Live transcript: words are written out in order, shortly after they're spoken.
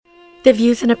The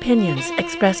views and opinions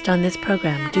expressed on this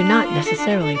program do not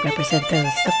necessarily represent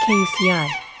those of KUCI,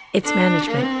 its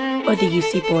management, or the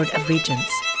UC Board of Regents.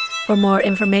 For more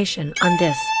information on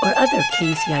this or other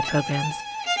KUCI programs,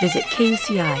 visit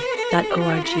kuci.org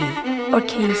or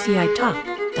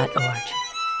kucitalk.org.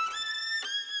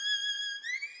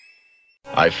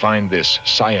 I find this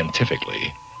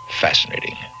scientifically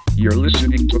fascinating. You're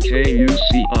listening to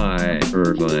KUCI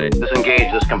Irvine.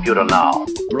 Disengage this computer now.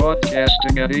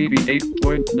 Broadcasting at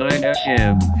 88.9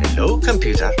 FM. Hello,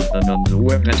 computer. And on the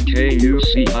web at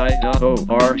kuci.org.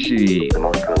 The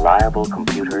most reliable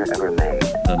computer ever made.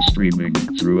 And streaming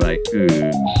through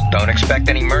iTunes. Don't expect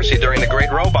any mercy during the Great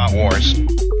Robot Wars.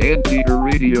 Anteater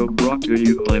Radio brought to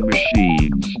you by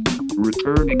machines.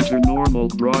 Returning to normal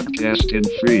broadcast in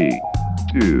 3,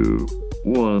 2,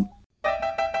 1.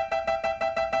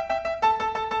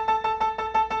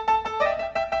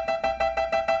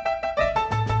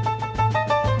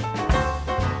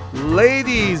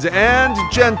 Ladies and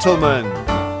gentlemen,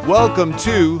 welcome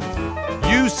to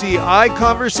UCI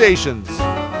Conversations,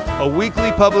 a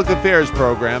weekly public affairs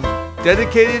program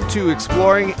dedicated to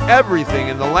exploring everything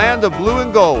in the land of blue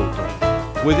and gold,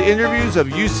 with interviews of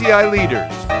UCI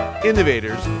leaders,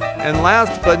 innovators, and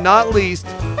last but not least,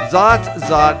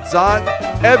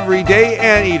 everyday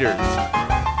anteaters.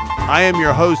 I am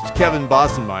your host, Kevin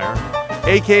Bossenmeyer,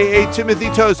 aka Timothy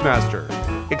Toastmaster,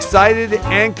 excited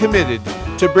and committed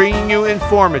to bringing you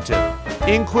informative,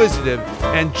 inquisitive,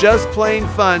 and just plain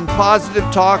fun positive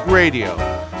talk radio.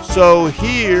 So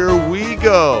here we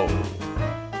go.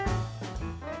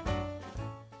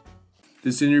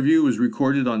 This interview was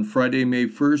recorded on Friday, May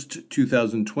 1st,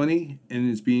 2020,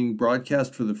 and is being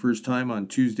broadcast for the first time on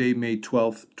Tuesday, May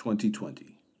 12th,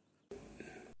 2020.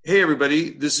 Hey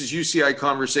everybody, this is UCI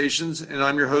Conversations, and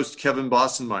I'm your host, Kevin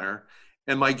Bossenmeyer,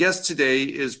 and my guest today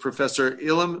is Professor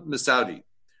Ilhem Messaoudi.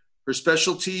 Her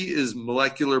specialty is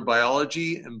molecular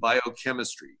biology and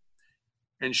biochemistry,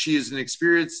 and she is an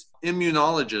experienced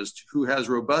immunologist who has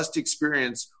robust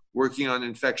experience working on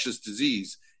infectious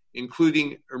disease,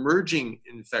 including emerging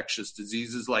infectious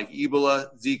diseases like Ebola,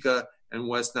 Zika, and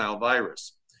West Nile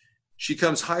virus. She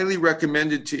comes highly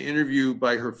recommended to interview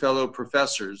by her fellow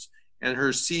professors, and her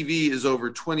CV is over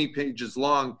 20 pages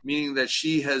long, meaning that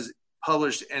she has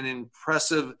published an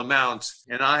impressive amount,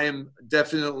 and I am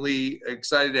definitely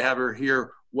excited to have her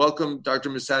here. Welcome,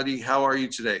 Dr. Messaoudi. How are you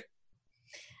today?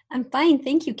 I'm fine.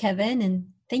 Thank you, Kevin, and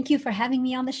thank you for having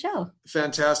me on the show.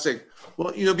 Fantastic.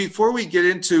 Well, before we get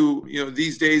into,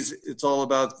 these days it's all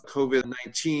about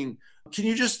COVID-19. Can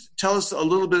you just tell us a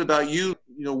little bit about you,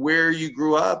 where you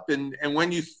grew up and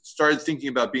when you started thinking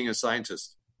about being a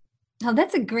scientist? Oh,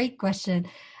 that's a great question.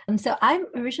 So I'm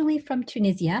originally from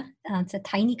Tunisia. It's a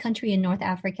tiny country in North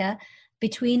Africa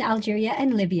between Algeria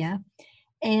and Libya.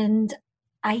 And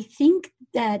I think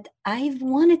that I've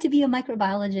wanted to be a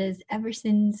microbiologist ever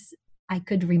since I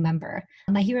could remember.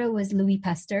 My hero was Louis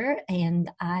Pasteur,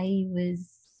 and I was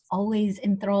always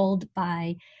enthralled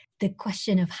by the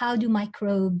question of how do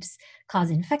microbes cause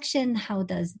infection? How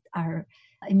does our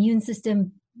immune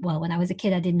system, well, when I was a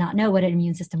kid, I did not know what an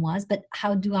immune system was, but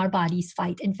how do our bodies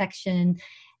fight infection?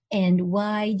 And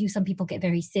why do some people get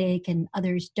very sick and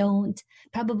others don't?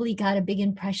 Probably got a big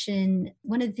impression.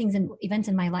 One of the things and events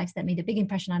in my life that made a big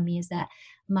impression on me is that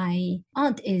my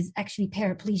aunt is actually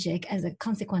paraplegic as a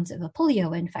consequence of a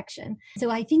polio infection.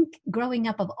 So I think growing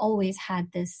up, I've always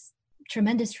had this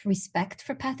tremendous respect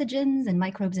for pathogens and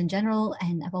microbes in general.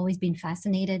 And I've always been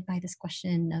fascinated by this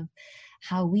question of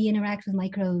how we interact with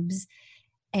microbes.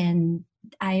 And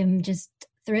I am just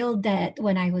thrilled that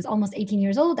when I was almost 18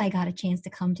 years old, I got a chance to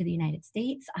come to the United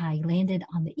States. I landed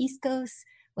on the East Coast,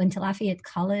 went to Lafayette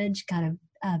College, got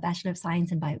a Bachelor of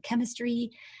Science in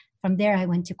Biochemistry. From there, I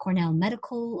went to Cornell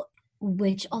Medical,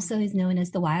 which also is known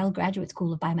as the Weill Graduate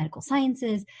School of Biomedical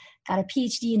Sciences, got a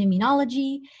PhD in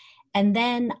immunology. And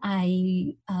then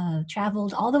I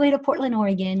traveled all the way to Portland,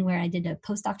 Oregon, where I did a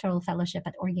postdoctoral fellowship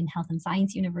at Oregon Health and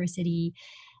Science University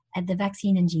at the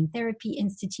Vaccine and Gene Therapy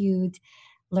Institute,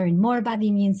 learned more about the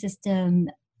immune system,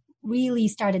 really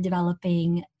started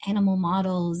developing animal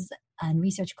models and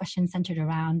research questions centered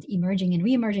around emerging and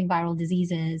re-emerging viral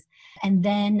diseases. And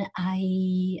then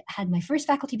I had my first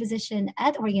faculty position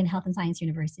at Oregon Health and Science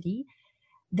University.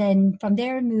 Then from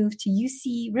there moved to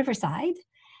UC Riverside.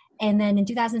 And then in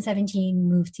 2017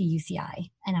 moved to UCI.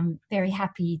 And I'm very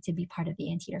happy to be part of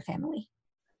the Anteater family.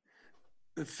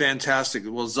 Fantastic.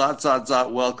 Well,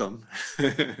 welcome.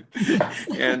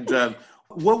 And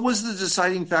what was the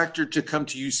deciding factor to come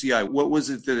to UCI? What was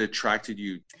it that attracted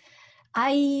you?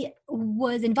 I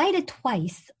was invited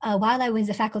twice while I was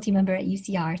a faculty member at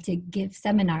UCR to give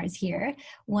seminars here,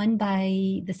 one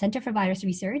by the Center for Virus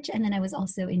Research, and then I was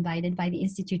also invited by the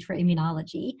Institute for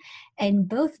Immunology. And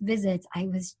both visits, I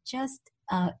was just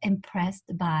impressed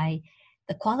by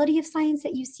the quality of science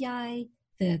at UCI,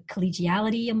 the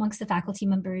collegiality amongst the faculty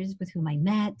members with whom I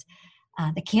met,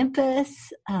 the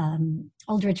campus.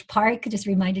 Aldrich Park just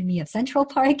reminded me of Central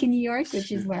Park in New York,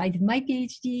 which is where I did my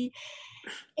PhD.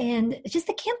 And just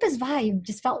the campus vibe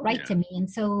just felt right to me. And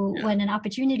so when an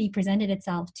opportunity presented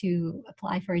itself to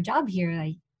apply for a job here,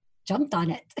 I jumped on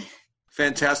it.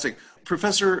 Fantastic.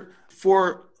 Professor,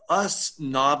 for us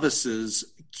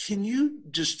novices, can you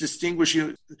just distinguish,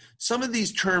 some of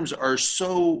these terms are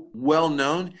so well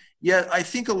known, yet I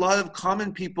think a lot of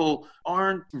common people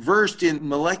aren't versed in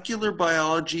molecular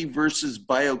biology versus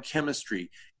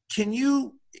biochemistry. Can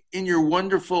you, in your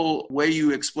wonderful way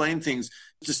you explain things,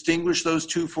 distinguish those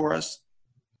two for us?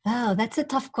 Oh, that's a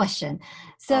tough question.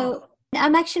 So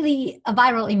I'm actually a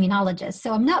viral immunologist,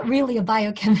 so I'm not really a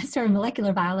biochemist or a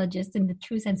molecular biologist in the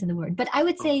true sense of the word. But I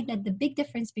would say that the big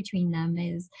difference between them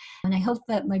is, and I hope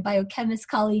that my biochemist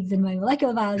colleagues and my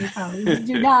molecular biology colleagues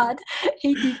do not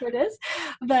hate me for this,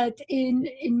 but in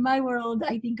my world,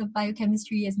 I think of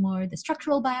biochemistry as more the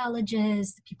structural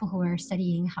biologists, people who are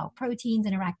studying how proteins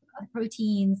interact with other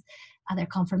proteins, their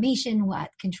conformation, what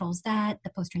controls that, the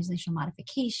post-translational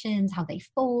modifications, how they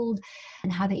fold,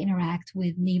 and how they interact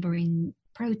with neighboring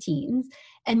proteins.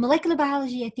 And molecular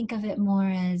biology, I think of it more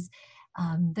as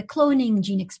the cloning,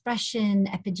 gene expression,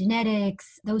 epigenetics,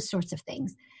 those sorts of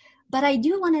things. But I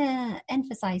do want to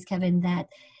emphasize, Kevin, that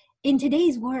in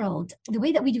today's world, the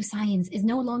way that we do science is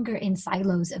no longer in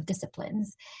silos of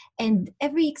disciplines. And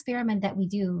every experiment that we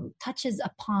do touches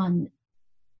upon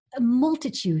a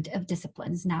multitude of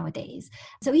disciplines nowadays.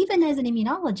 So even as an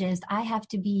immunologist, I have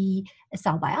to be a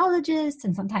cell biologist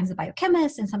and sometimes a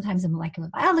biochemist and sometimes a molecular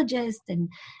biologist and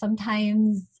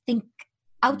sometimes think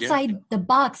outside the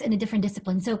box in a different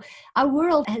discipline. So our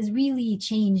world has really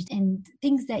changed, and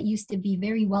things that used to be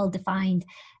very well defined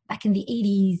back in the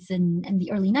 80s and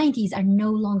the early 90s are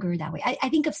no longer that way. I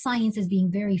think of science as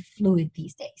being very fluid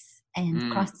these days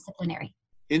and cross-disciplinary.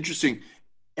 Interesting.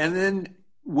 And then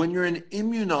when you're an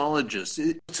immunologist,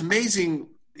 it's amazing,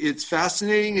 it's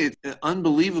fascinating, it's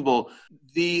unbelievable.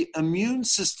 The immune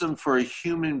system for a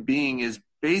human being is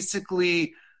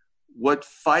basically what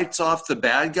fights off the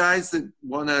bad guys that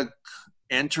want to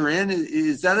enter in.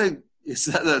 Is that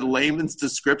a layman's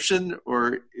description,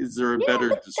 or is there a better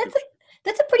description?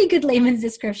 That's a pretty good layman's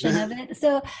description of it.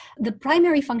 So the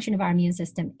primary function of our immune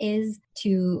system is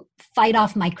to fight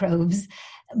off microbes,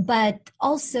 but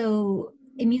also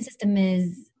immune system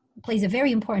plays a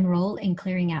very important role in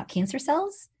clearing out cancer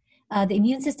cells. The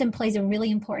immune system plays a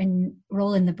really important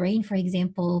role in the brain. For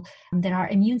example, there are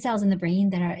immune cells in the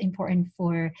brain that are important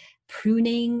for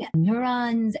pruning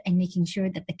neurons and making sure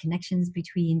that the connections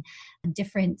between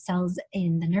different cells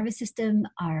in the nervous system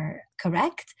are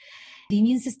correct. The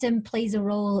immune system plays a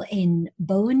role in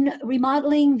bone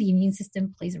remodeling. The immune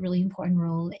system plays a really important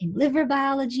role in liver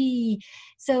biology.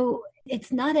 So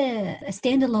it's not a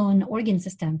standalone organ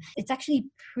system. It's actually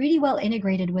pretty well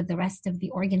integrated with the rest of the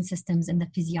organ systems and the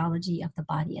physiology of the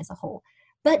body as a whole.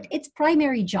 But its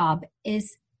primary job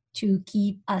is to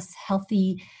keep us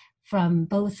healthy from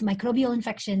both microbial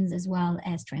infections as well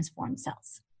as transformed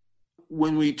cells.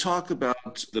 When we talk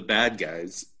about the bad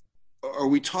guys, are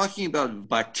we talking about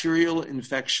bacterial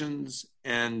infections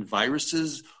and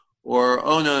viruses? Or,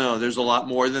 no, there's a lot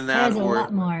more than that? There's a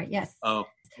lot more, yes. Oh.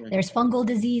 There's fungal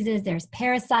diseases, there's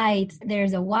parasites,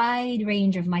 there's a wide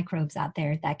range of microbes out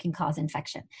there that can cause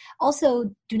infection.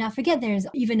 Also, do not forget there's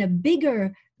even a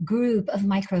bigger group of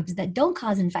microbes that don't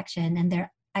cause infection, and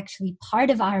they're actually part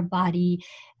of our body,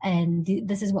 and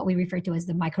this is what we refer to as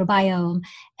the microbiome.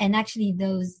 And actually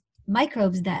those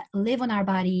microbes that live on our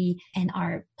body and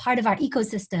are part of our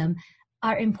ecosystem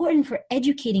are important for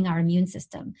educating our immune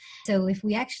system. So if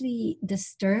we actually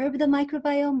disturb the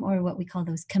microbiome, or what we call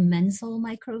those commensal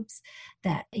microbes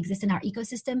that exist in our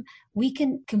ecosystem, we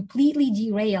can completely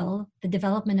derail the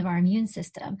development of our immune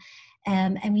system.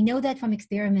 And we know that from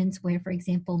experiments where, for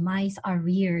example, mice are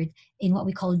reared in what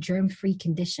we call germ-free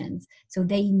conditions. So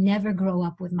they never grow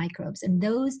up with microbes. And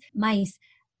those mice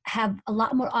have a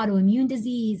lot more autoimmune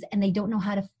disease, and they don't know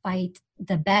how to fight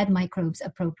the bad microbes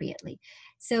appropriately.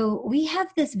 So we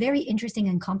have this very interesting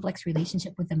and complex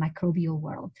relationship with the microbial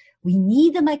world. We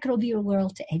need the microbial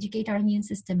world to educate our immune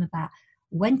system about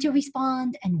when to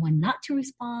respond and when not to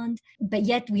respond. But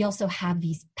yet we also have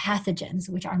these pathogens,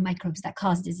 which are microbes that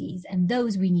cause disease, and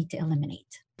those we need to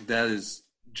eliminate. That is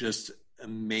just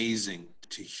amazing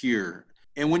to hear.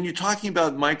 And when you're talking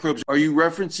about microbes, are you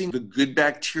referencing the good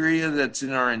bacteria that's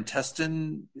in our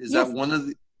intestine? Is Yes. that one of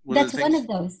the That's things? one of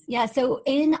those. Yeah. So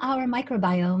in our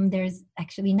microbiome, there's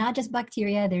actually not just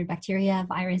bacteria, there are bacteria,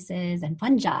 viruses, and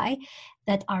fungi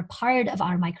that are part of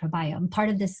our microbiome, part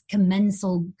of this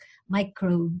commensal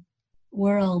microbe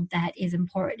world that is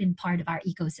important part of our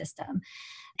ecosystem.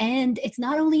 And it's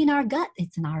not only in our gut,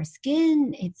 it's in our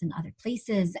skin, it's in other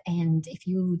places. And if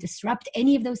you disrupt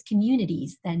any of those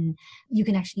communities, then you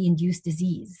can actually induce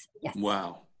disease. Yes.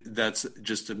 Wow. That's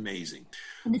just amazing.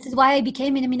 And this is why I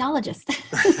became an immunologist.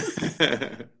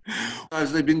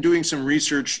 As I've been doing some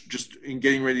research just in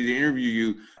getting ready to interview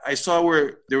you, I saw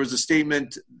where there was a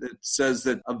statement that says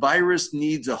that a virus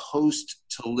needs a host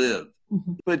to live.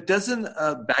 Mm-hmm. But doesn't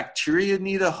a bacteria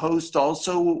need a host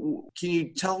also? Can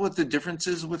you tell what the difference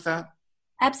is with that?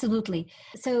 Absolutely.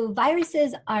 So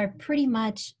viruses are pretty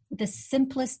much the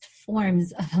simplest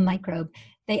forms of a microbe.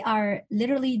 They are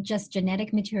literally just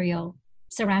genetic material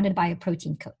surrounded by a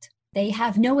protein coat. They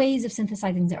have no ways of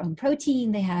synthesizing their own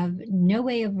protein. They have no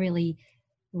way of really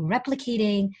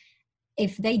replicating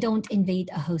if they don't invade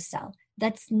a host cell.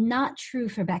 That's not true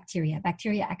for bacteria.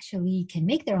 Bacteria actually can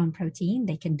make their own protein.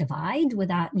 They can divide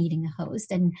without needing a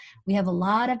host. And we have a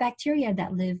lot of bacteria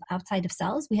that live outside of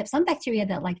cells. We have some bacteria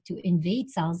that like to invade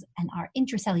cells and are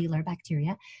intracellular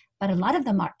bacteria, but a lot of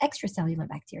them are extracellular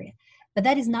bacteria. But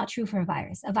that is not true for a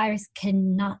virus. A virus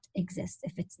cannot exist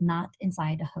if it's not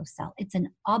inside a host cell. It's an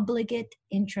obligate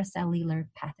intracellular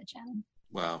pathogen.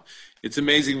 Wow. It's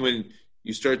amazing when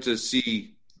you start to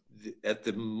see at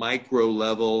the micro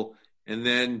level and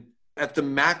then at the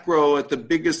macro, at the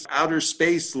biggest outer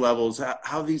space levels,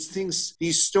 how these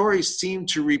stories seem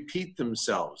to repeat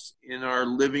themselves in our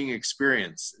living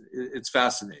experience. It's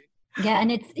fascinating. Yeah,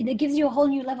 and it gives you a whole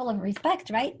new level of respect,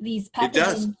 right? These It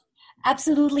does. pathogens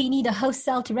absolutely need a host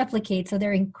cell to replicate, so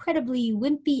they're incredibly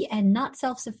wimpy and not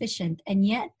self-sufficient. And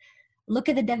yet, look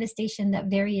at the devastation that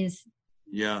various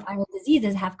viral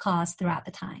diseases have caused throughout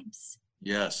the times.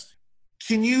 Yes.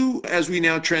 Can you, as we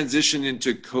now transition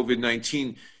into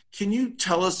COVID-19, can you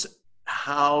tell us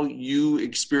how you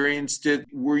experienced it?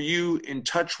 Were you in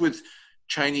touch with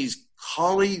Chinese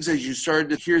colleagues as you started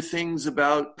to hear things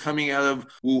about coming out of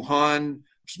Wuhan?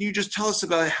 Can you just tell us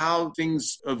about how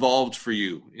things evolved for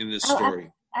you in this story?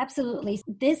 Absolutely.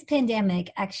 This pandemic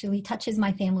actually touches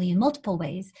my family in multiple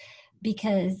ways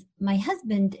because my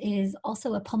husband is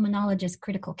also a pulmonologist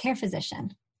critical care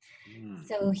physician.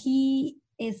 So he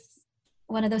is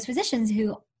one of those physicians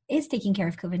who is taking care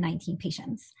of COVID-19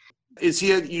 patients. Is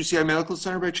he at UCI Medical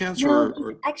Center by chance? No,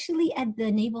 he's actually at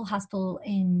the Naval Hospital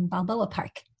in Balboa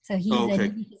Park. So he's a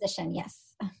Navy physician,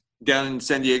 yes. Down in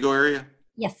San Diego area?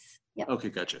 Yes. Yep. Okay,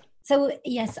 gotcha. So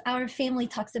yes, our family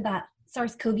talks about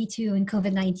SARS-CoV-2 and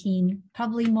COVID-19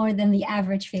 probably more than the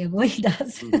average family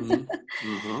does.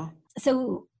 Mm-hmm.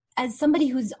 So as somebody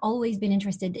who's always been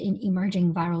interested in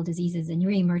emerging viral diseases and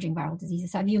re-emerging viral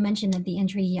diseases, so you mentioned at the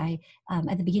entry,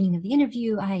 at the beginning of the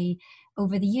interview,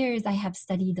 over the years, I have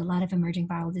studied a lot of emerging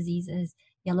viral diseases,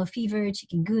 yellow fever,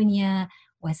 chikungunya,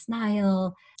 West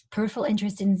Nile, peripheral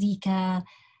interest in Zika,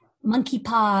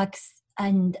 monkeypox,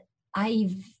 and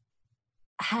I've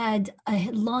had a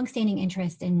long-standing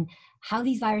interest in how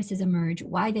these viruses emerge,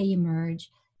 why they emerge,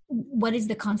 what is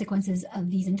the consequences of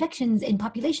these infections in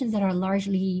populations that are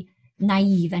largely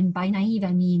naive. And by naive,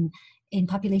 I mean in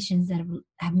populations that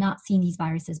have not seen these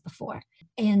viruses before.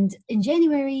 And in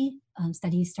January,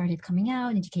 studies started coming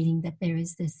out indicating that there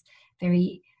is this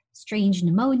very strange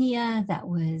pneumonia that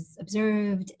was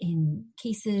observed in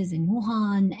cases in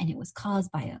Wuhan, and it was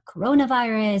caused by a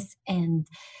coronavirus. And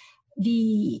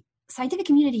the scientific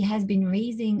community has been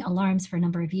raising alarms for a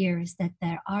number of years that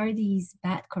there are these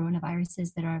bat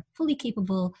coronaviruses that are fully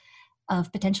capable of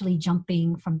potentially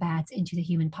jumping from bats into the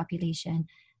human population,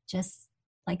 just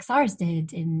like SARS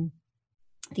did in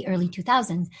the early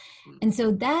 2000s. And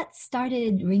so that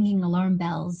started ringing alarm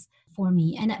bells for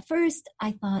me. And at first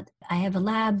I thought, I have a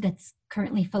lab that's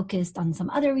currently focused on some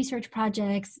other research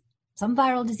projects, some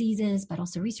viral diseases, but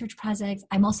also research projects.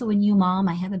 I'm also a new mom.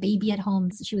 I have a baby at home.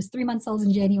 She was 3 months old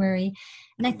in January.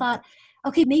 And I thought,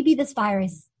 okay, maybe this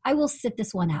virus, I will sit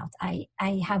this one out. I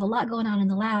have a lot going on in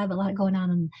the lab, a lot going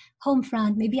on home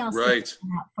front. Maybe I'll sit this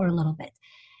one out for a little bit.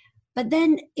 But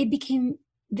then it became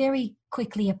very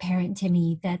quickly apparent to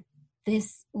me that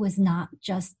this was not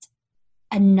just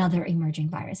another emerging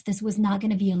virus. This was not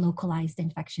going to be a localized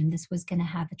infection. This was going to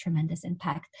have a tremendous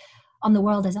impact on the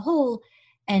world as a whole.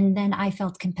 And then I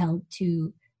felt compelled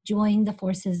to join the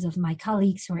forces of my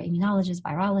colleagues who are immunologists,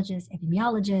 virologists,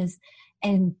 epidemiologists,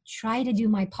 and try to do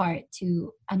my part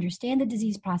to understand the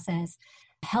disease process,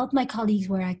 help my colleagues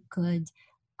where I could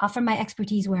offer my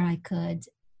expertise where I could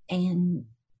and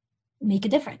make a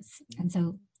difference. And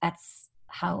so that's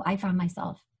how I found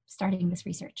myself starting this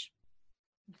research.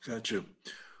 Gotcha.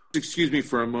 Excuse me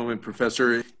for a moment,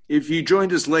 Professor. If you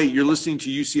joined us late, you're listening to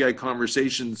UCI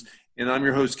Conversations, and I'm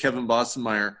your host, Kevin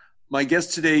Bossenmeyer. My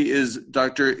guest today is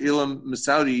Dr. Ilhem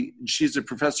Messaoudi. She's a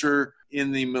professor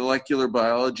in the molecular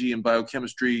biology and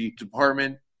biochemistry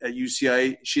department at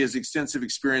UCI. She has extensive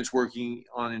experience working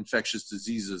on infectious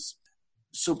diseases.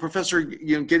 So, Professor,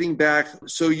 getting back,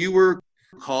 so you were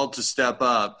called to step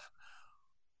up.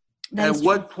 At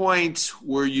what point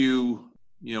were you,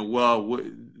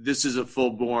 this is a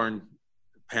full-born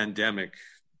pandemic?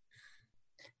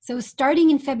 So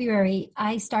starting in February,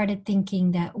 I started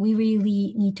thinking that we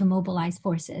really need to mobilize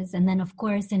forces. And then, of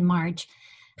course, in March,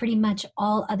 pretty much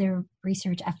all other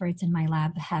research efforts in my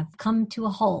lab have come to a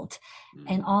halt,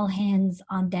 and all hands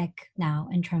on deck now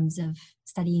in terms of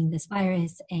studying this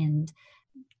virus and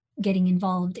getting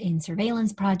involved in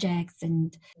surveillance projects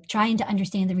and trying to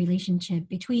understand the relationship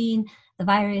between the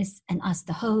virus and us,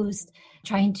 the host,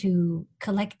 trying to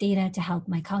collect data to help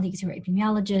my colleagues who are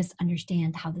immunologists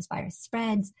understand how this virus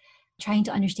spreads, trying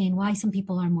to understand why some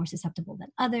people are more susceptible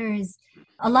than others.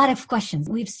 A lot of questions.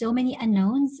 We have so many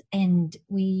unknowns, and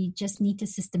we just need to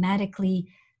systematically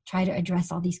try to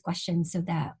address all these questions so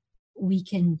that we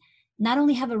can not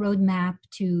only have a roadmap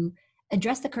to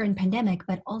address the current pandemic,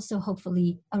 but also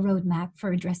hopefully a roadmap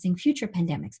for addressing future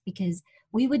pandemics, because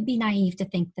we would be naive to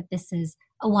think that this is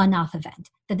a one-off event,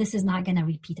 that this is not going to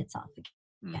repeat itself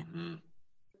again. Mm-hmm.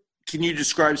 Can you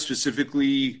describe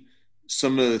specifically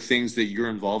some of the things that you're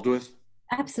involved with?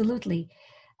 Absolutely.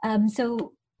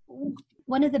 So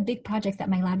one of the big projects that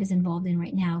my lab is involved in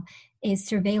right now is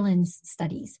surveillance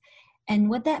studies. And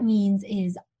what that means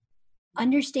is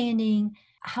understanding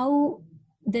how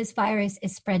this virus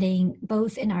is spreading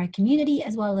both in our community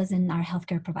as well as in our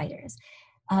healthcare providers.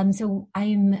 So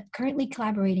I'm currently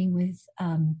collaborating with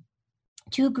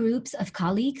two groups of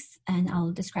colleagues, and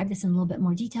I'll describe this in a little bit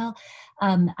more detail.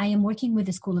 I am working with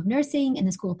the School of Nursing and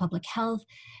the School of Public Health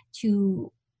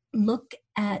to look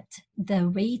at the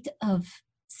rate of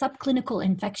subclinical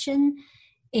infection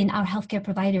in our healthcare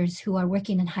providers who are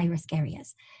working in high-risk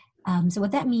areas. So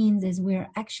what that means is we're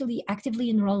actually actively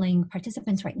enrolling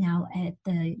participants right now at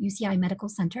the UCI Medical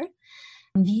Center.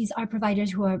 These are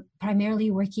providers who are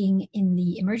primarily working in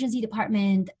the emergency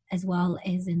department as well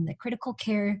as in the critical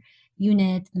care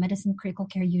unit, the medicine critical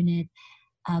care unit,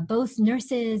 both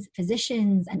nurses,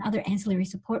 physicians, and other ancillary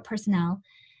support personnel.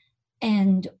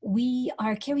 And we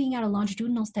are carrying out a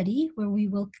longitudinal study where we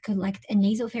will collect a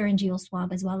nasopharyngeal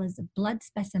swab as well as a blood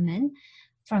specimen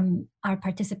from our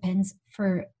participants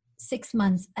for 6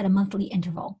 months at a monthly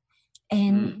interval.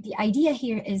 And the idea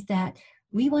here is that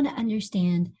we want to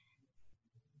understand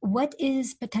what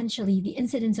is potentially the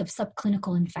incidence of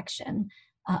subclinical infection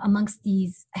amongst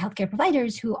these healthcare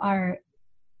providers who are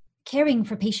caring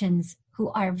for patients who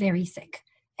are very sick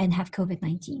and have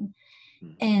COVID-19.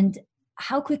 And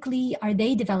how quickly are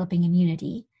they developing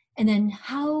immunity? And then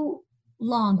how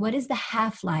long, what is the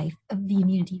half-life of the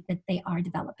immunity that they are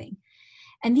developing?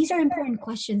 And these are important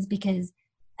questions because,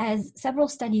 as several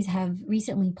studies have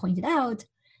recently pointed out,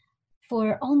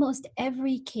 for almost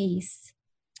every case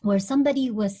where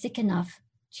somebody was sick enough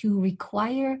to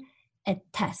require a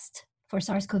test for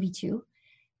SARS-CoV-2,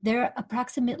 there are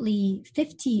approximately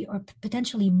 50 or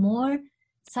potentially more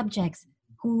subjects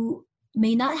who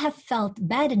may not have felt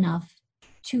bad enough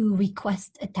to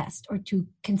request a test or to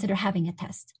consider having a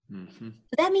test. Mm-hmm.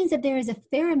 So that means that there is a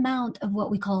fair amount of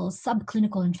what we call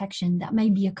subclinical infection that may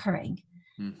be occurring.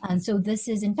 Mm-hmm. And so this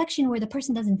is infection where the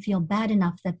person doesn't feel bad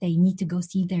enough that they need to go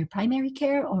see their primary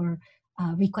care or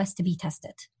request to be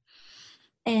tested.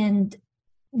 And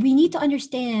we need to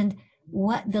understand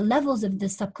what the levels of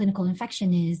this subclinical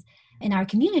infection is in our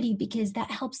community, because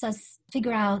that helps us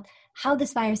figure out how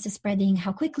this virus is spreading,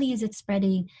 how quickly is it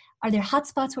spreading, are there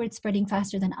hotspots where it's spreading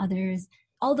faster than others?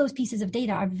 All those pieces of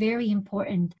data are very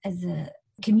important as a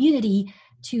community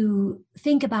to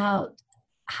think about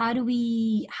how do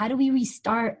we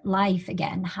restart life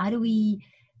again? How do we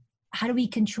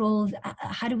control,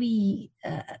 how do we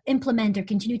implement or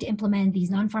continue to implement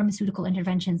these non-pharmaceutical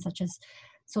interventions such as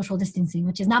social distancing,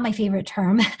 which is not my favorite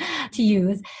term to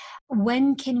use.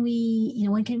 When can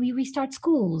we restart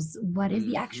schools? What is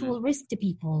the actual risk to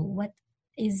people? What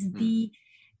is the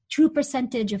true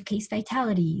percentage of case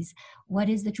fatalities? What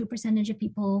is the true percentage of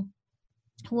people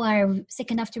who are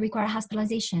sick enough to require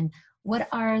hospitalization? What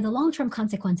are the long-term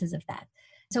consequences of that?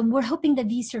 So we're hoping that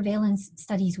these surveillance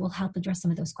studies will help address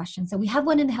some of those questions. So we have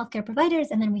one in the healthcare providers,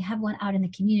 and then we have one out in the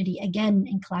community, again,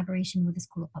 in collaboration with the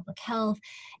School of Public Health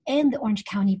and the Orange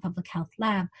County Public Health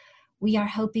Lab. We are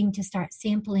hoping to start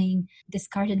sampling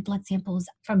discarded blood samples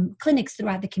from clinics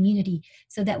throughout the community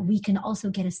so that we can also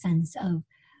get a sense of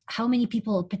how many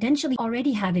people potentially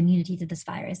already have immunity to this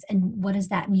virus and what does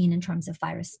that mean in terms of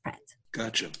virus spread.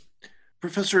 Gotcha.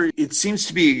 Professor, it seems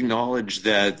to be acknowledged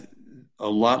that a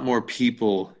lot more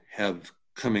people have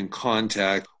come in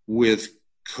contact with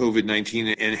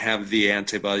COVID-19 and have the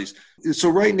antibodies. So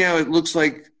right now it looks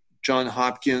like Johns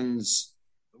Hopkins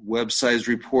website is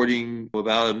reporting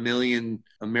about 1 million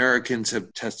Americans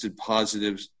have tested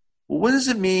positive. Well, what does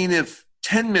it mean if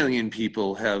 10 million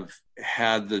people have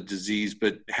had the disease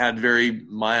but had very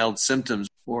mild symptoms,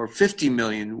 or 50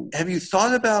 million? Have you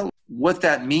thought about what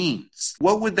that means?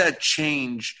 What would that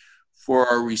change for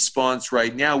our response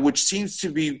right now, which seems to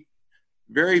be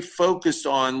very focused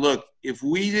on, look, if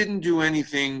we didn't do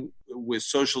anything with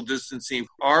social distancing,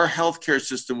 our healthcare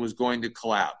system was going to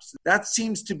collapse. That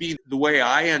seems to be the way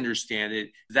I understand it.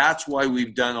 That's why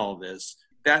we've done all this.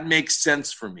 That makes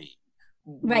sense for me.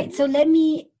 Right. So I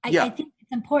think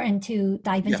it's important to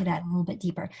dive into that a little bit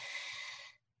deeper.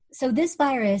 So this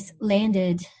virus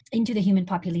landed into the human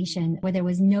population where there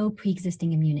was no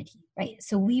pre-existing immunity, right?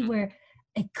 So we were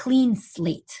a clean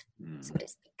slate, so to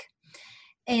speak.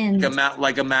 And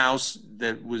like a mouse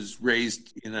that was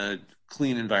raised in a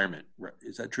clean environment.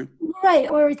 Is that true? Right.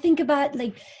 Or think about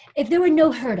like if there were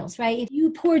no hurdles, right? If you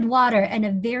poured water on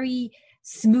a very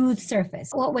smooth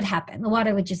surface, what would happen? The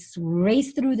water would just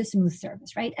race through the smooth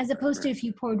surface, right? As opposed to if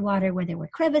you poured water where there were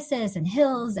crevices and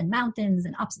hills and mountains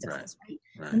and obstacles,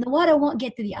 right? And the water won't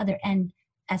get to the other end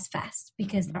as fast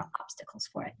because there are obstacles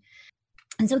for it.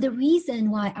 And so the reason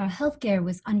why our healthcare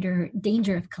was under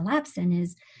danger of collapsing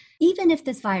is even if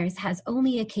this virus has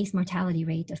only a case mortality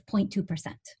rate of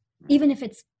 0.2%, even if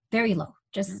it's very low,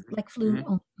 just like flu,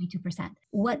 only 0.2%.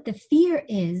 What the fear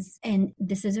is, and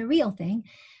this is a real thing,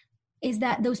 is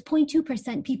that those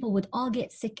 0.2% people would all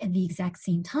get sick at the exact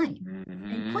same time.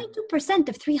 And 0.2%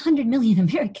 of 300 million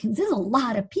Americans is a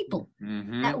lot of people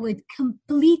that would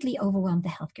completely overwhelm the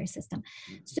healthcare system.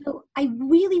 So I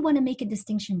really want to make a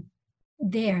distinction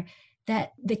there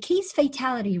that the case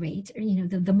fatality rate, or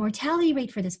the mortality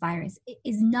rate for this virus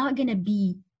is not going to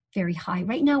be very high.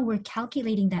 Right now, we're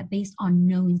calculating that based on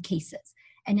known cases.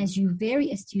 And as you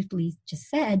very astutely just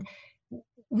said,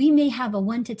 we may have a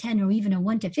 1 to 10 or even a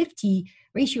 1 to 50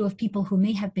 ratio of people who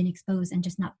may have been exposed and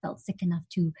just not felt sick enough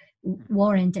to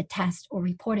warrant a test or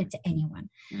report it to anyone.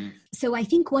 So I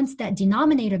think once that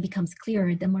denominator becomes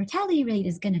clearer, the mortality rate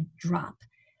is going to drop.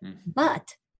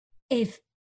 But if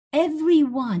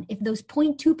those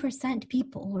 0.2%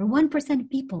 people or 1% of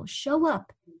people show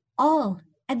up all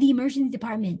at the emergency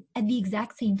department at the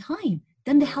exact same time,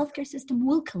 then the healthcare system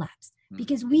will collapse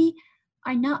because we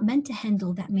are not meant to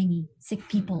handle that many sick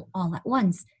people all at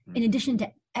once, in addition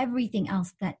to everything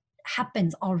else that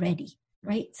happens already,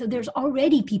 right? So there's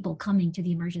already people coming to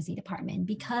the emergency department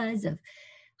because of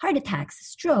heart attacks,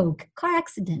 stroke, car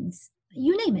accidents,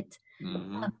 you name it.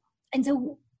 And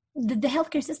so the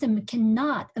healthcare system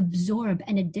cannot absorb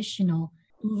an additional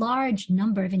large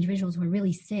number of individuals who are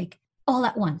really sick all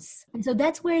at once. And so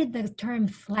that's where the term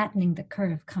flattening the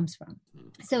curve comes from.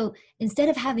 So instead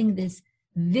of having this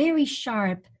very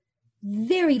sharp,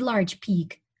 very large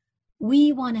peak,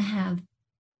 we want to have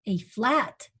a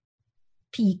flat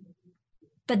peak,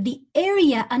 but the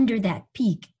area under that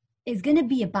peak is going to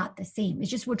be about the same.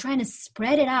 It's just we're trying to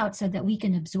spread it out so that we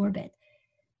can absorb it.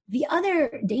 The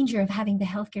other danger of having the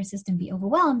healthcare system be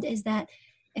overwhelmed is that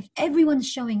if everyone's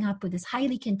showing up with this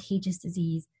highly contagious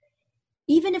disease,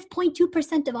 even if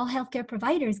 0.2% of all healthcare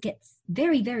providers get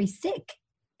very, very sick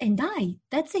and die,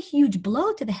 that's a huge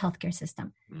blow to the healthcare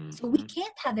system. So we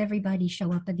can't have everybody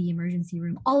show up at the emergency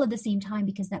room all at the same time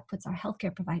because that puts our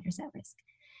healthcare providers at risk.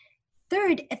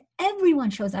 Third, if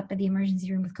everyone shows up at the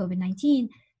emergency room with COVID-19,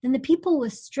 then the people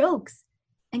with strokes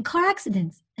and car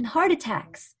accidents and heart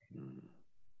attacks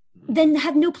then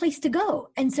have no place to go.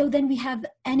 And so then we have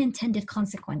unintended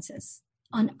consequences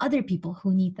on other people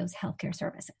who need those healthcare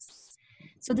services.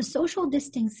 So the social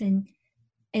distancing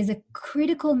is a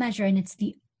critical measure, and it's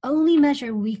the only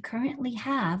measure we currently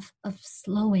have of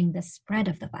slowing the spread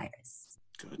of the virus.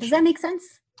 Gotcha. Does that make sense?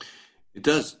 It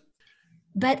does.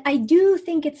 But I do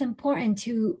think it's important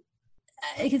to,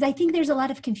 because I think there's a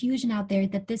lot of confusion out there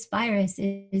that this virus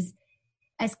is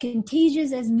as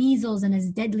contagious as measles and as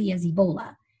deadly as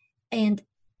Ebola. And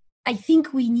I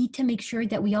think we need to make sure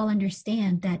that we all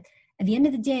understand that at the end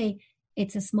of the day,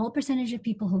 it's a small percentage of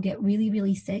people who get really,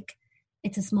 really sick.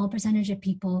 It's a small percentage of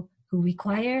people who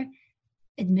require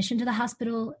admission to the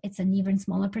hospital. It's an even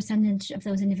smaller percentage of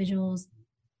those individuals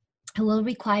who will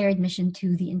require admission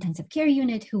to the intensive care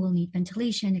unit, who will need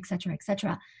ventilation, et cetera, et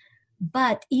cetera.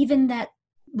 But even that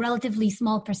relatively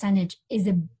small percentage is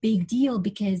a big deal,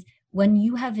 because when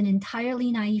you have an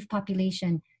entirely naive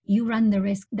population, you run the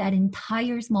risk that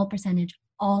entire small percentage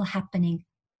all happening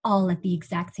all at the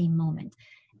exact same moment.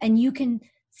 And you can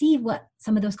see what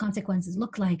some of those consequences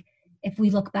look like if we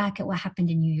look back at what happened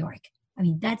in New York. I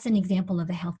mean, that's an example of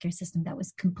a healthcare system that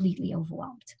was completely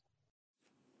overwhelmed.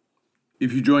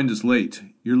 If you joined us late,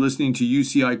 you're listening to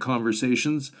UCI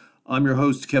Conversations. I'm your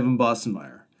host, Kevin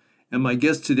Bossenmeyer, and my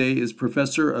guest today is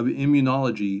Professor of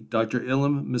Immunology, Dr.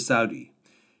 Ilhem Messaoudi.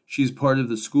 She's part of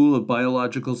the School of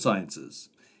Biological Sciences.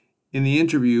 In the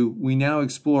interview, we now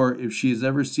explore if she has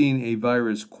ever seen a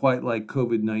virus quite like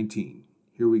COVID-19.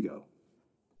 Here we go.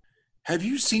 Have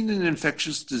you seen an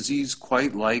infectious disease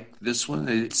quite like this one?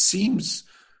 It seems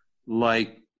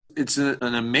like it's an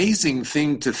amazing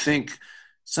thing to think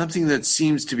something that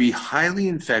seems to be highly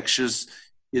infectious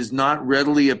is not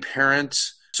readily apparent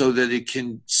so that it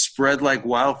can spread like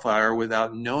wildfire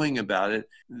without knowing about it.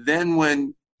 Then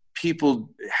when people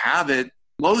have it,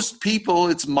 most people,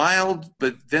 it's mild,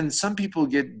 but then some people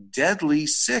get deadly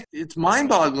sick. It's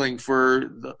mind-boggling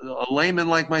for a layman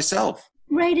like myself.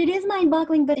 Right, it is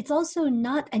mind-boggling, but it's also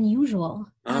not unusual.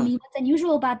 I mean, what's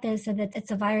unusual about this is that it's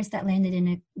a virus that landed in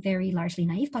a very largely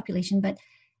naive population. But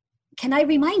can I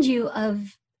remind you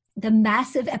of the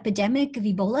massive epidemic of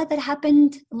Ebola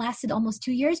that lasted almost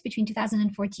 2 years between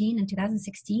 2014 and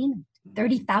 2016?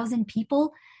 30,000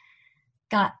 people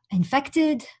got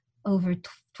infected. Over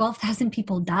 12,000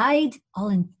 people died, all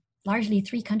in largely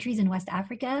 3 countries in West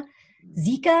Africa.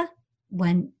 Zika,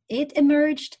 when it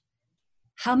emerged,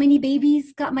 how many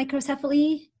babies got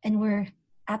microcephaly and were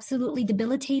absolutely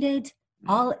debilitated,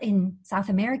 all in South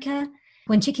America?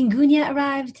 When chikungunya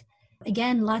arrived,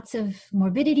 again, lots of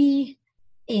morbidity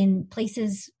in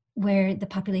places where the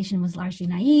population was largely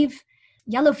naive.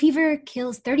 Yellow fever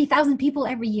kills 30,000 people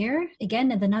every year. Again,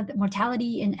 the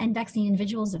mortality in N vaccine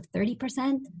individuals of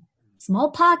 30%.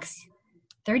 Smallpox,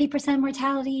 30%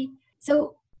 mortality.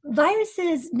 So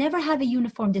viruses never have a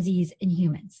uniform disease in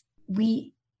humans.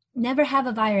 We never have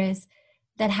a virus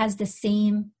that has the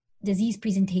same disease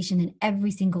presentation in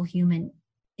every single human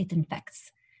it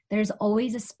infects. There's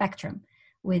always a spectrum,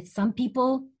 with some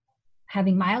people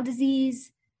having mild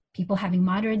disease, people having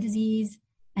moderate disease,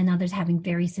 and others having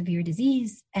very severe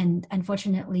disease, and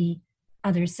unfortunately,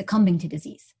 others succumbing to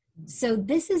disease. So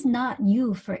this is not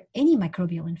new for any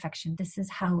microbial infection. This is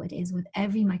how it is with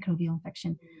every microbial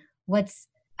infection. What's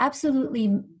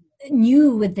absolutely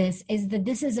new with this is that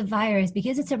this is a virus,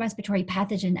 because it's a respiratory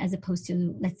pathogen as opposed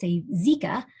to, let's say,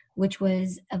 Zika, which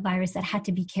was a virus that had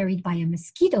to be carried by a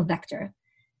mosquito vector.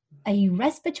 A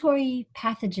respiratory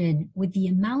pathogen with the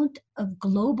amount of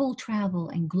global travel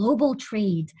and global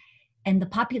trade and the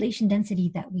population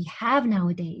density that we have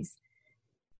nowadays,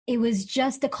 it was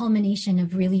just a culmination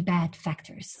of really bad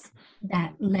factors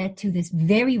that led to this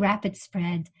very rapid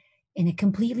spread in a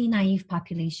completely naive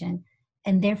population,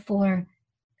 and therefore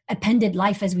appended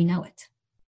life as we know it.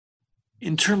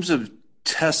 In terms of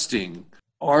testing,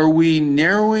 are we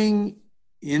narrowing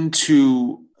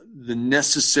into the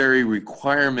necessary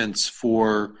requirements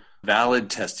for valid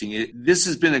testing? This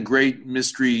has been a great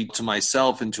mystery to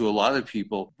myself and to a lot of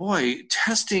people. Boy,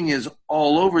 testing is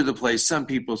all over the place. Some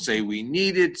people say we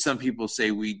need it. Some people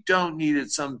say we don't need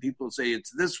it. Some people say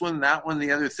it's this one, that one,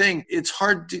 the other thing. It's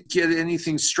hard to get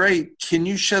anything straight. Can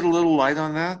you shed a little light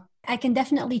on that? I can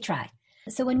definitely try.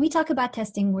 So when we talk about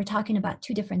testing, we're talking about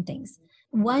 2 different things.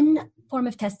 One form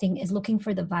of testing is looking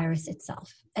for the virus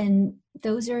itself. And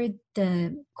those are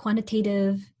the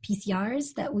quantitative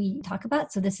PCRs that we talk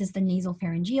about. So this is the nasal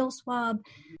pharyngeal swab.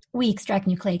 We extract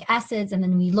nucleic acids, and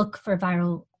then we look for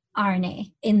viral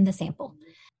RNA in the sample.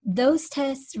 Those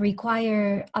tests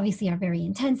obviously are very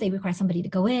intense. They require somebody to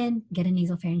go in, get a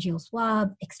nasal pharyngeal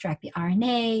swab, extract the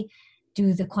RNA,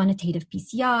 do the quantitative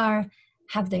PCR,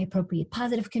 have the appropriate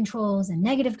positive controls and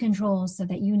negative controls so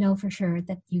that you know for sure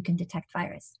that you can detect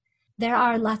virus. There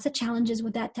are lots of challenges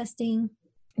with that testing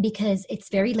because it's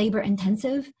very labor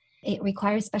intensive. It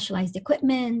requires specialized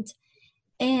equipment,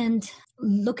 and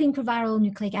looking for viral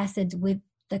nucleic acids with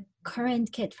the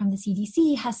current kit from the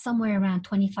CDC has somewhere around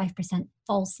 25%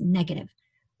 false negative,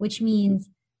 which means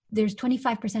there's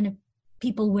 25% of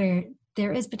people where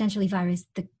there is potentially virus,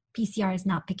 the PCR is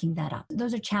not picking that up.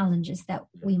 Those are challenges that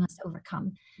we must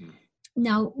overcome.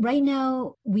 Now, right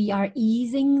now, we are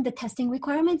easing the testing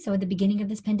requirements. So at the beginning of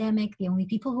this pandemic, the only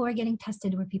people who are getting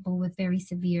tested were people with very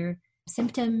severe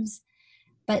symptoms.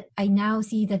 But I now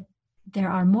see that there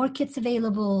are more kits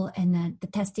available and that the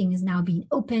testing is now being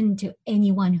open to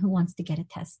anyone who wants to get a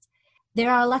test.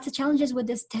 There are lots of challenges with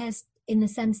this test in the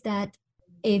sense that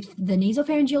if the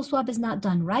nasopharyngeal swab is not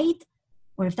done right,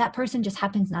 or if that person just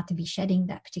happens not to be shedding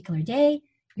that particular day,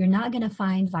 you're not going to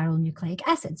find viral nucleic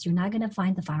acids. You're not going to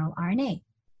find the viral RNA.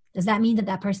 Does that mean that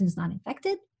that person is not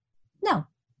infected? No,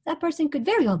 that person could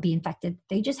very well be infected.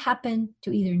 They just happen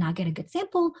to either not get a good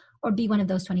sample or be one of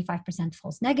those 25%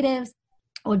 false negatives,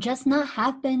 or just not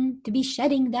happen to be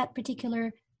shedding that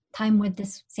particular time with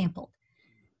this sample.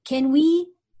 Can we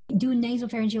do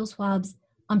nasopharyngeal swabs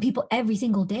on people every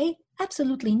single day?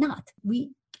 Absolutely not.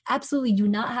 We absolutely do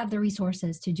not have the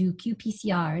resources to do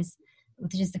qPCRs,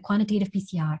 which is the quantitative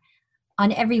PCR,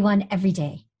 on everyone every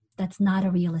day. That's not a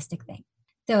realistic thing.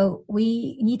 So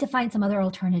we need to find some other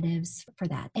alternatives for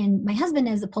that. And my husband,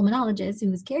 as a pulmonologist who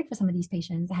has cared for some of these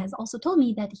patients, has also told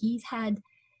me that he's had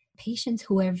patients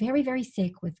who are very, very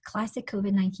sick with classic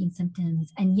COVID-19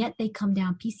 symptoms, and yet they come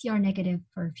down PCR negative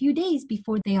for a few days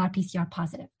before they are PCR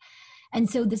positive. And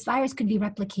so this virus could be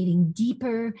replicating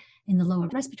deeper in the lower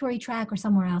respiratory tract or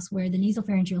somewhere else where the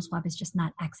nasopharyngeal swab is just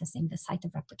not accessing the site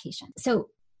of replication. So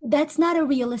that's not a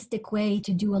realistic way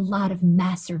to do a lot of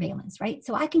mass surveillance, right?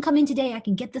 So I can come in today, I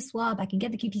can get the swab, I can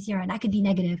get the qPCR, and I could be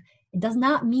negative. It does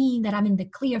not mean that I'm in the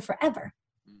clear forever.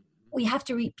 We have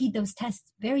to repeat those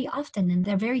tests very often, and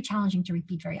they're very challenging to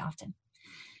repeat very often.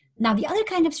 Now, the other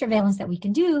kind of surveillance that we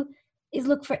can do is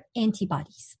look for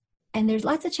antibodies. And there's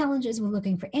lots of challenges with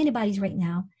looking for antibodies right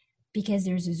now because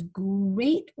there's this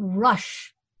great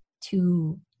rush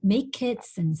to make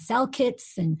kits and sell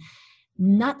kits, and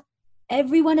not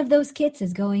every one of those kits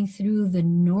is going through the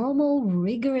normal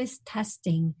rigorous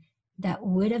testing that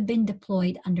would have been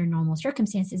deployed under normal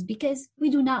circumstances, because we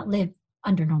do not live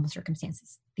under normal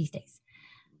circumstances these days.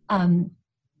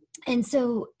 And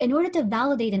so in order to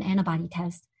validate an antibody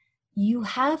test, you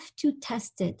have to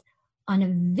test it on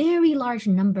a very large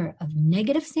number of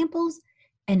negative samples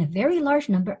and a very large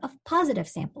number of positive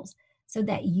samples so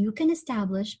that you can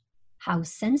establish how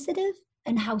sensitive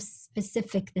and how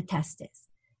specific the test is.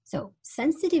 So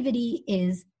sensitivity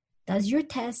is, does your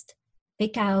test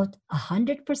pick out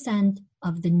 100%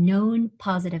 of the known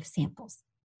positive samples?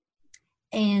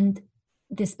 And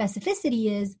the specificity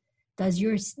is, does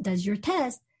your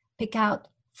test pick out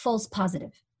false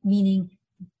positive? Meaning,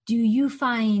 do you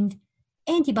find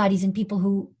antibodies in people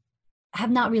who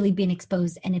have not really been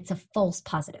exposed and it's a false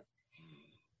positive?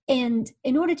 And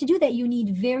in order to do that, you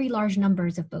need very large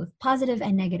numbers of both positive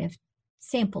and negative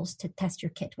samples to test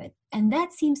your kit with. And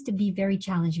that seems to be very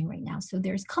challenging right now. So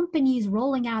there's companies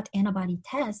rolling out antibody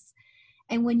tests.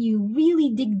 And when you really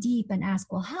dig deep and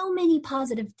ask, well, how many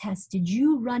positive tests did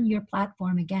you run your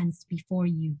platform against before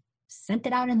you sent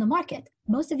it out in the market?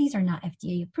 Most of these are not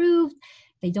FDA approved.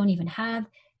 They don't even have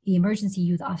the emergency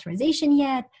use authorization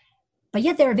yet, but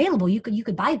yet they're available. You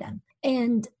could buy them.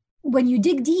 And when you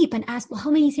dig deep and ask, well,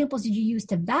 how many samples did you use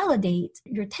to validate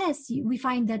your tests? We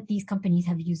find that these companies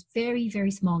have used very, very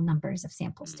small numbers of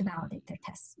samples to validate their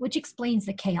tests, which explains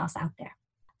the chaos out there.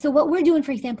 So what we're doing,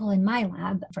 for example, in my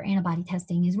lab for antibody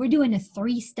testing is we're doing a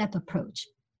 3-step approach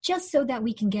just so that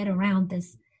we can get around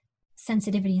this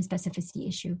sensitivity and specificity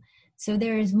issue. So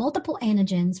there's multiple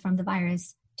antigens from the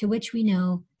virus to which we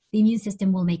know the immune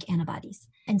system will make antibodies.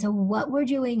 And so what we're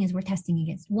doing is we're testing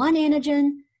against one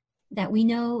antigen that we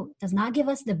know does not give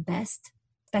us the best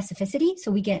specificity, so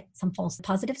we get some false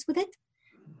positives with it.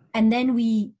 And then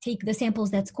we take the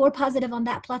samples that score positive on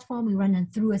that platform, we run them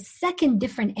through a second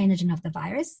different antigen of the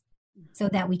virus so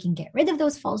that we can get rid of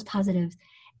those false positives.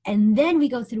 And then we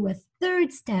go through a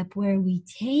third step where we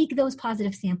take those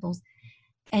positive samples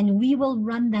and we will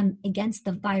run them against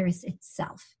the virus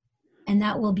itself. And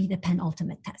that will be the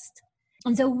penultimate test.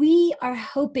 And so we are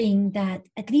hoping that,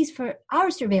 at least for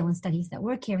our surveillance studies that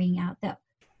we're carrying out, that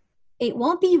it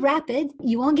won't be rapid.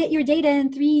 You won't get your data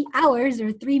in 3 hours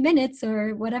or 3 minutes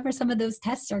or whatever some of those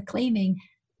tests are claiming.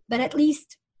 But at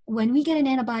least when we get an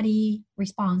antibody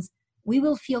response, we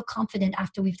will feel confident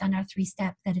after we've done our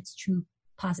 3-step that it's true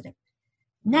positive.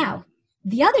 Now,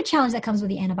 the other challenge that comes with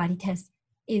the antibody test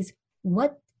is,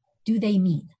 what do they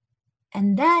mean?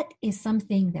 And that is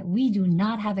something that we do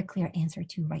not have a clear answer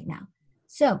to right now.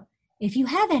 So if you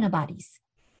have antibodies,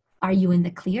 are you in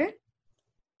the clear?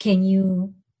 Can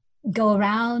you go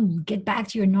around, get back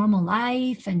to your normal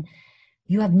life, and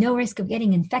you have no risk of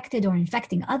getting infected or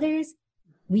infecting others?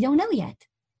 We don't know yet.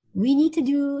 We need to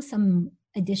do some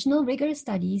additional rigorous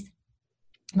studies,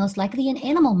 most likely in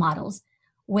animal models,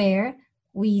 where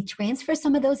we transfer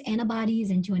some of those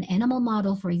antibodies into an animal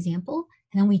model, for example,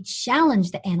 and then we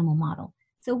challenge the animal model.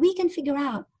 So we can figure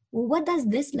out well, what does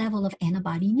this level of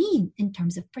antibody mean in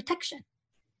terms of protection?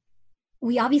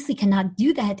 We obviously cannot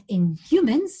do that in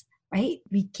humans, right?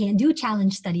 We can't do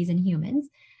challenge studies in humans,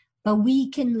 but we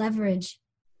can leverage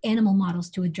animal models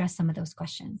to address some of those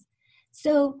questions.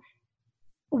 So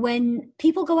when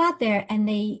people go out there and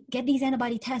they get these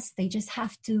antibody tests, they just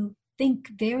have to think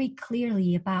very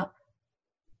clearly about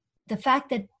the fact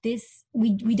that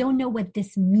we don't know what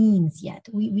this means yet.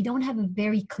 We don't have a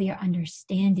very clear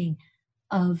understanding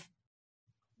of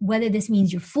whether this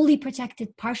means you're fully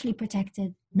protected, partially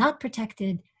protected, not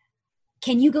protected.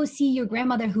 Can you go see your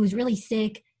grandmother who's really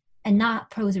sick and not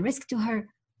pose a risk to her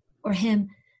or him?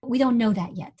 We don't know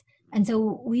that yet. And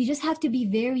so we just have to be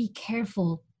very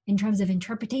careful in terms of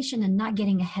interpretation and not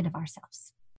getting ahead of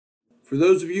ourselves. For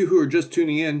those of you who are just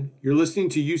tuning in, you're listening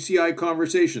to UCI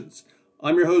Conversations.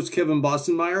 I'm your host, Kevin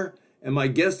Bossenmeyer, and my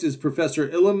guest is Professor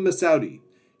Ilhem Messaoudi.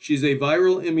 She's a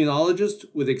viral immunologist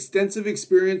with extensive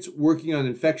experience working on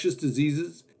infectious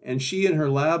diseases, and she and her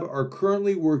lab are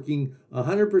currently working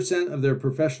 100% of their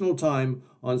professional time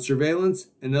on surveillance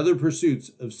and other pursuits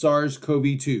of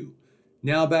SARS-CoV-2.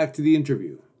 Now back to the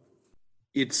interview.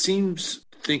 It seems,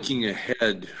 thinking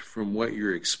ahead from what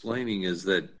you're explaining, is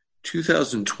that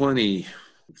 2020,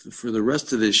 for the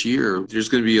rest of this year, there's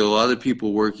going to be a lot of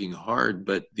people working hard,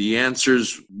 but the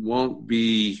answers won't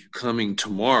be coming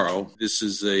tomorrow. This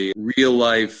is a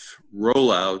real-life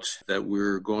rollout that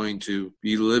we're going to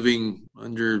be living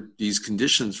under these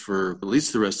conditions for at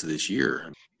least the rest of this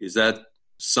year. Is that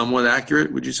somewhat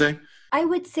accurate, would you say? I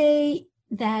would say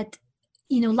that,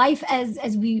 life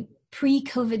as we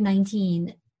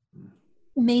pre-COVID-19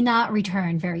 may not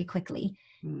return very quickly.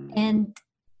 And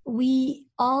we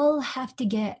all have to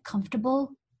get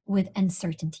comfortable with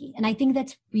uncertainty. And I think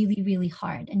that's really, really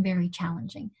hard and very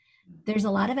challenging. There's a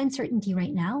lot of uncertainty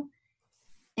right now,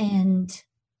 and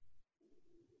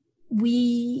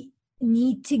we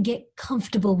need to get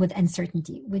comfortable with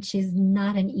uncertainty, which is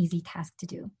not an easy task to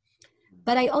do.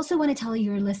 But I also want to tell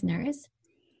your listeners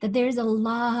that there's a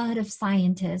lot of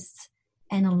scientists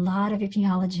and a lot of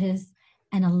immunologists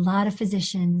and a lot of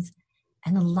physicians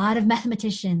and a lot of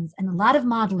mathematicians and a lot of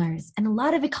modelers and a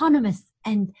lot of economists,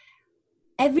 and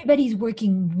everybody's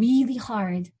working really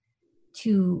hard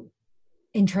to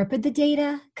interpret the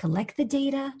data, collect the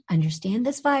data, understand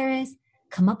this virus,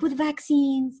 come up with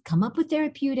vaccines, come up with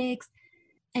therapeutics.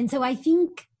 And so I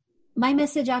think my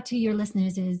message out to your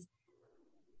listeners is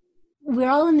we're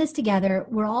all in this together.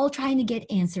 We're all trying to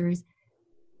get answers,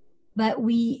 but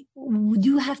we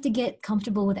do have to get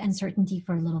comfortable with uncertainty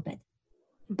for a little bit.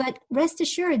 But rest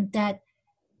assured that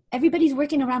everybody's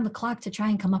working around the clock to try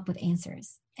and come up with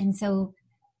answers. And so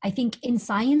I think in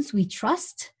science, we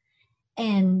trust,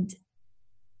 and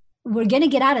we're going to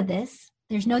get out of this.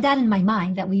 There's no doubt in my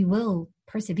mind that we will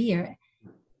persevere,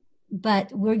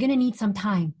 but we're going to need some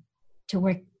time to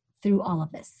work through all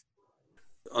of this.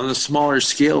 On a smaller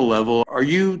scale level, are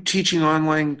you teaching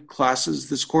online classes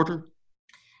this quarter?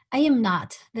 I am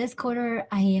not. This quarter,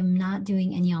 I am not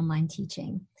doing any online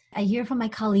teaching. I hear from my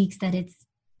colleagues that it's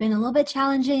been a little bit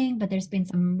challenging, but there's been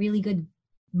some really good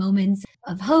moments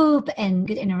of hope and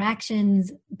good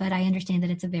interactions. But I understand that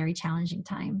it's a very challenging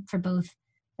time for both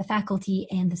the faculty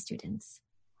and the students.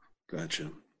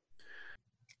 Gotcha.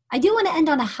 I do want to end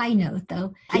on a high note,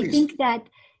 though. Please. I think that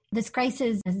this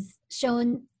crisis has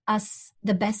shown us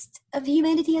the best of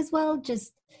humanity as well.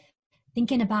 Just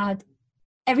thinking about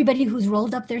everybody who's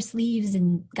rolled up their sleeves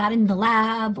and got in the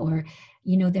lab, or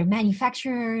their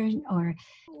manufacturer, or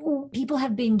people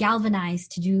have been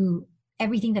galvanized to do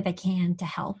everything that they can to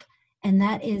help. And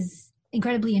that is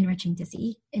incredibly enriching to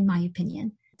see, in my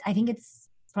opinion. I think it's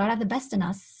brought out the best in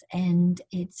us, and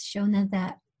it's shown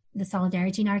that the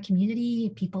solidarity in our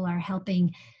community, people are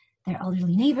helping their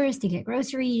elderly neighbors to get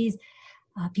groceries.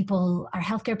 Our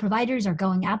healthcare providers are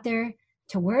going out there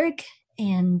to work.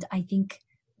 And I think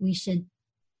we should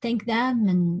thank them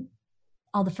and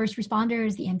all the first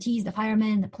responders, the EMTs, the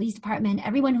firemen, the police department,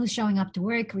 everyone who's showing up to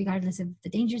work, regardless of the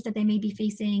dangers that they may be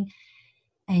facing.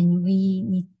 And we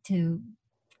need to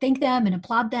thank them and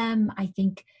applaud them. I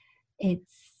think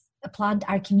it's applaud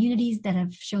our communities that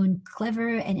have shown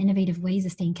clever and innovative ways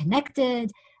of staying connected.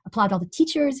 Applaud all the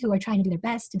teachers who are trying to do their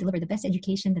best to deliver the best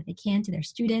education that they can to their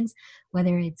students,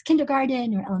 whether it's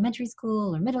kindergarten or elementary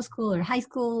school or middle school or high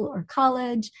school or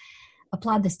college.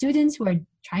 Applaud the students who are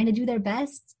trying to do their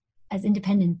best as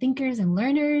independent thinkers and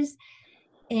learners.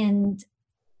 And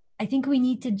I think we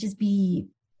need to just be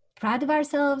proud of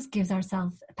ourselves, give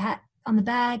ourselves a pat on the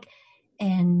back,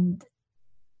 and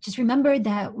just remember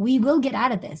that we will get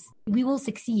out of this. We will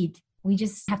succeed. We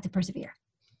just have to persevere.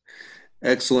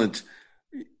 Excellent.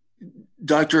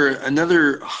 Doctor,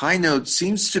 another high note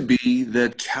seems to be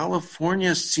that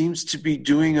California seems to be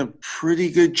doing a pretty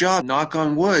good job, knock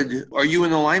on wood. Are you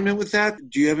in alignment with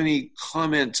that? Do you have any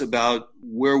comments about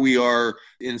where we are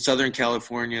in Southern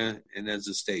California and as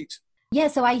a state? Yeah,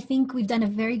 so I think we've done a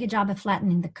very good job of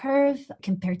flattening the curve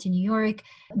compared to New York,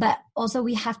 but also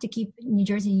we have to keep New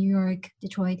Jersey, New York,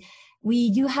 Detroit.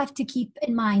 We do have to keep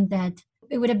in mind that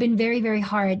it would have been very, very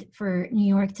hard for New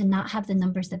York to not have the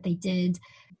numbers that they did,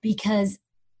 because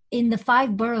in the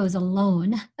 5 boroughs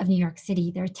alone of New York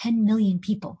City, there are 10 million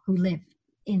people who live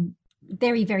in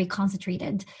very, very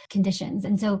concentrated conditions.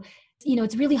 And so,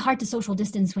 it's really hard to social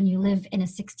distance when you live in a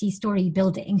 60-story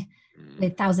building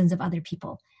with thousands of other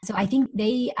people. So I think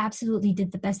they absolutely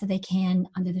did the best that they can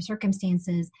under the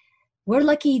circumstances. We're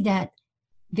lucky that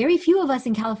very few of us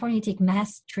in California take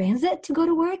mass transit to go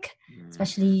to work,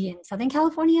 especially in Southern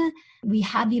California. We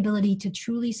have the ability to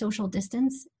truly social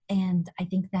distance, and I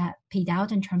think that paid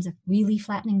out in terms of really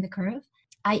flattening the curve.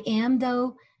 I am,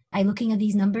 though, looking at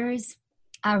these numbers,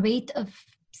 our rate of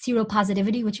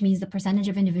seropositivity, which means the percentage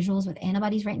of individuals with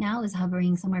antibodies right now, is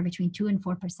hovering somewhere between 2 and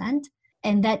 4%.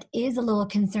 And that is a little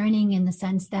concerning in the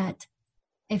sense that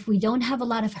if we don't have a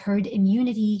lot of herd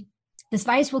immunity, this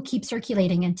virus will keep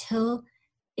circulating until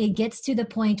it gets to the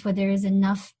point where there is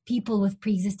enough people with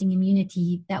pre-existing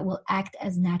immunity that will act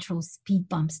as natural speed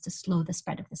bumps to slow the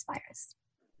spread of this virus.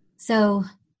 So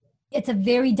it's a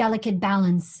very delicate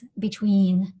balance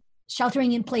between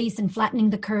sheltering in place and flattening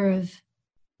the curve,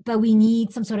 but we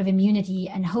need some sort of immunity,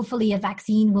 and hopefully a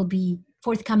vaccine will be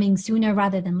forthcoming sooner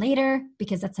rather than later,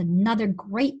 because that's another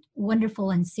great, wonderful,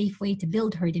 and safe way to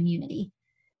build herd immunity.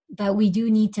 But we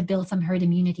do need to build some herd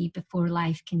immunity before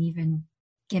life can even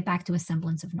get back to a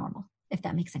semblance of normal, if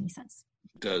that makes any sense.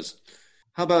 It does.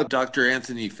 How about Dr.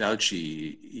 Anthony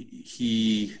Fauci?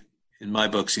 He, in my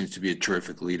book, seems to be a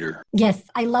terrific leader. Yes,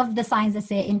 I love the signs that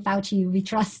say, "In Fauci we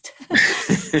trust."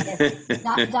 Yes.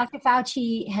 Dr.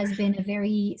 Fauci has been a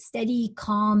very steady,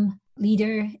 calm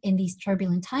leader in these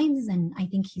turbulent times, and I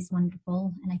think he's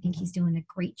wonderful, and I think he's doing a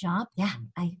great job. Yeah,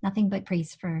 nothing but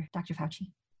praise for Dr.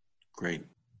 Fauci. Great.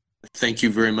 Thank you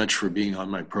very much for being on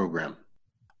my program.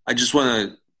 I just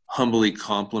want to humbly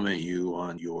compliment you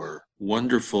on your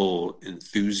wonderful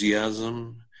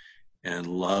enthusiasm and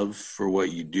love for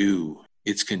what you do.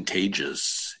 It's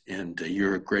contagious, and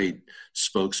you're a great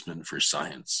spokesman for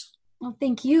science. Well,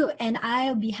 thank you, and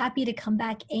I'll be happy to come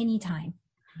back anytime.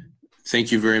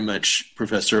 Thank you very much,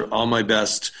 Professor. All my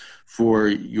best for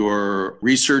your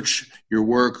research, your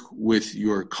work with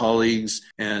your colleagues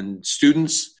and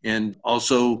students, and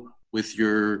also with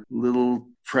your little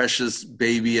precious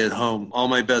baby at home. All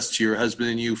my best to your husband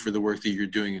and you for the work that you're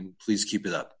doing, and please keep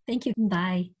it up. Thank you.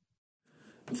 Bye.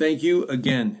 Thank you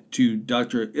again to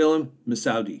Dr. Ilhem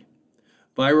Messaoudi,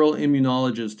 viral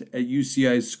immunologist at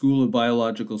UCI's School of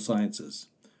Biological Sciences.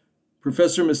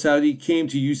 Professor Messaoudi came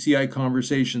to UCI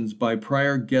Conversations by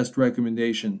prior guest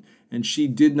recommendation, and she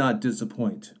did not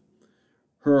disappoint.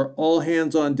 Her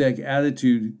all-hands-on-deck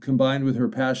attitude combined with her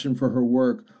passion for her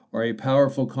work are a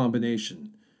powerful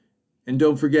combination. And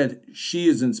don't forget, she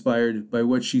is inspired by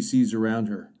what she sees around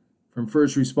her, from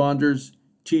first responders,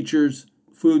 teachers,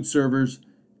 food servers,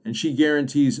 and she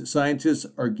guarantees scientists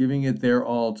are giving it their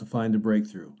all to find a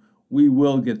breakthrough. We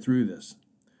will get through this.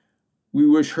 We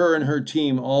wish her and her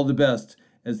team all the best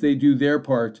as they do their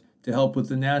part to help with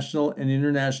the national and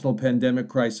international pandemic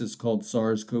crisis called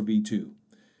SARS-CoV-2.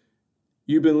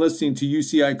 You've been listening to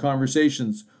UCI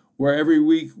Conversations, where every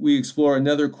week we explore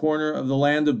another corner of the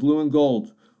land of blue and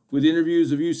gold with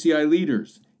interviews of UCI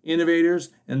leaders,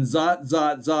 innovators, and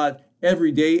zot,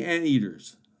 everyday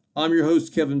anteaters. I'm your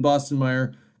host, Kevin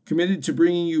Bossenmeyer, committed to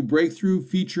bringing you breakthrough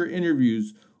feature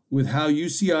interviews with how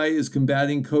UCI is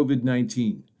combating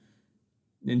COVID-19.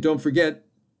 And don't forget,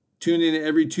 tune in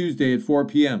every Tuesday at 4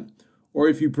 p.m. Or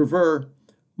if you prefer,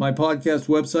 my podcast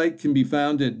website can be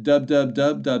found at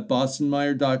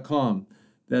www.bossenmeyer.com.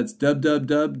 That's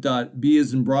www.b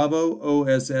as in Bravo,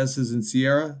 OSS as in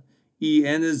Sierra,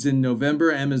 EN as in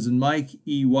November, M as in Mike,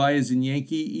 EY as in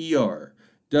Yankee, ER.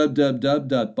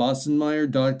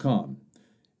 www.bossenmeyer.com.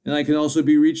 And I can also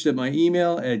be reached at my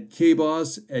email at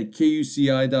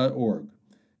kboss@kuci.org.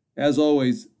 As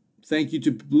always, thank you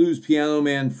to blues piano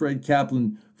man Fred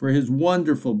Kaplan for his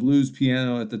wonderful blues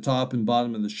piano at the top and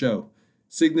bottom of the show,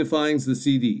 signifying the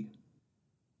CD.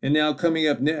 And now coming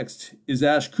up next is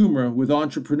Ash Kumra with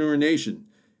Entrepreneur Nation,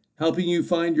 helping you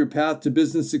find your path to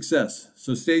business success.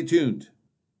 So stay tuned.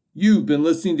 You've been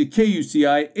listening to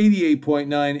KUCI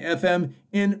 88.9 FM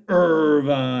in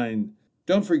Irvine.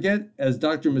 Don't forget, as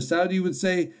Dr. Messaoudi would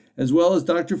say, as well as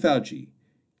Dr. Fauci,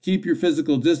 keep your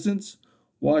physical distance,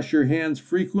 Wash your hands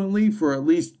frequently for at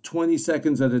least 20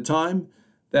 seconds at a time.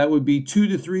 That would be 2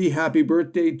 to 3 happy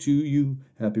birthday to you,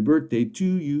 happy birthday to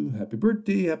you, happy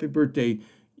birthday, happy birthday.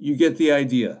 You get the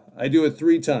idea. I do it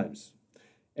 3 times.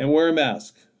 And wear a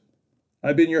mask.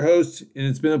 I've been your host, and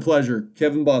it's been a pleasure,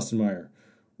 Kevin Bossenmeyer.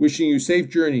 Wishing you safe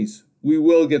journeys. We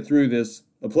will get through this.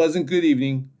 A pleasant good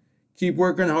evening. Keep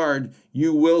working hard.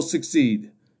 You will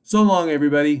succeed. So long,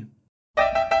 everybody.